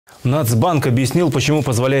Нацбанк объяснил, почему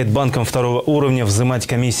позволяет банкам второго уровня взимать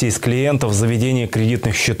комиссии с клиентов за ведение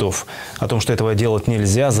кредитных счетов. О том, что этого делать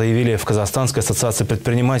нельзя, заявили в Казахстанской ассоциации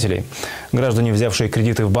предпринимателей. Граждане, взявшие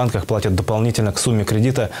кредиты в банках, платят дополнительно к сумме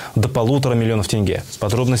кредита до 1,5 миллиона тенге.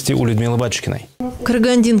 Подробности у Людмилы Батюшкиной.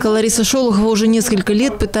 Карагандинка Лариса Шолохова уже несколько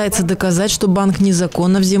лет пытается доказать, что банк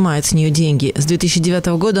незаконно взимает с нее деньги. С 2009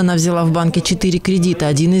 года она взяла в банке 4 кредита,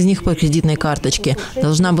 один из них по кредитной карточке.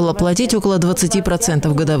 Должна была платить около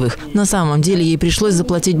 20% годовых. На самом деле ей пришлось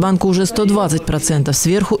заплатить банку уже 120%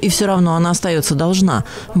 сверху, и все равно она остается должна.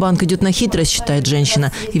 Банк идет на хитрость, считает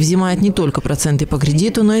женщина, и взимает не только проценты по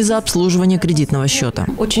кредиту, но и за обслуживание кредитного счета.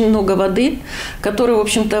 Очень много воды, которую, в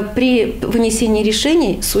общем-то, при вынесении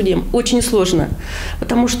решений судьям очень сложно.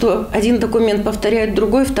 Потому что один документ повторяет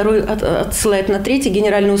другой, второй отсылает на третий,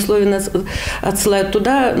 генеральные условия отсылают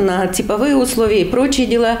туда, на типовые условия и прочие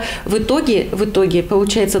дела. В итоге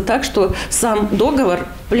получается так, что сам договор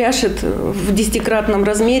пляшет в 10-кратном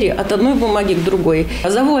размере от одной бумаги к другой.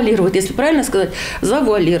 Завуалируют, если правильно сказать,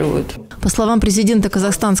 завуалируют. По словам президента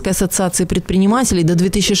Казахстанской ассоциации предпринимателей, до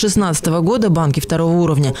 2016 года банки второго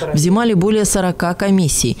уровня взимали более 40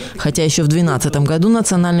 комиссий. Хотя еще в 2012 году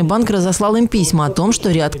Национальный банк разослал им письма о том, что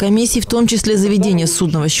ряд комиссий, в том числе заведение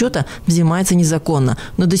судного счета, взимается незаконно.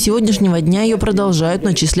 Но до сегодняшнего дня ее продолжают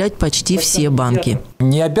начислять почти все банки.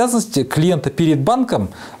 Не обязанность клиента перед банком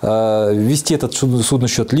вести этот судный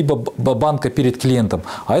счет, либо банка перед клиентом,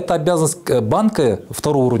 а это обязанность банка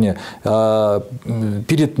второго уровня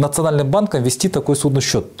перед Национальным банком вести такой судный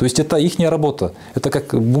счет. То есть это их работа. Это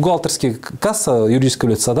как бухгалтерская касса юридического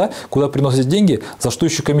лица, да, куда приносят деньги, за что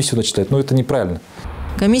еще комиссию начисляют. Но это неправильно.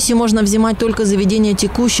 Комиссию можно взимать только за ведение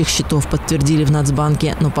текущих счетов, подтвердили в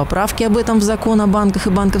Нацбанке. Но поправки об этом в закон о банках и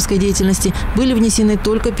банковской деятельности были внесены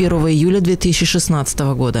только 1 июля 2016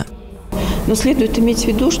 года. Но следует иметь в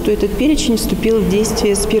виду, что этот перечень вступил в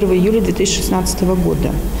действие с 1 июля 2016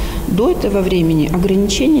 года. До этого времени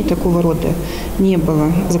ограничений такого рода не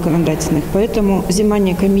было законодательных, поэтому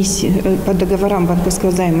взимание комиссии по договорам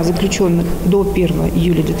банковского займа, заключенных до 1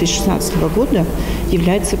 июля 2016 года,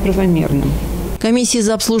 является правомерным. Комиссии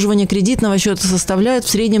за обслуживание кредитного счета составляют в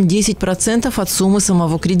среднем 10% от суммы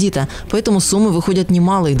самого кредита. Поэтому суммы выходят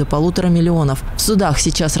немалые, до 1,5 миллиона. В судах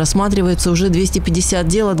сейчас рассматривается уже 250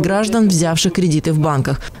 дел от граждан, взявших кредиты в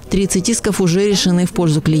банках. 30 исков уже решены в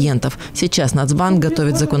пользу клиентов. Сейчас Нацбанк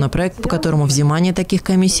готовит законопроект, по которому взимание таких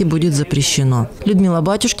комиссий будет запрещено. Людмила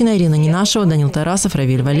Батюшкина, Ирина Нинашева, Данил Тарасов,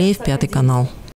 Равиль Валеев, 5 канал.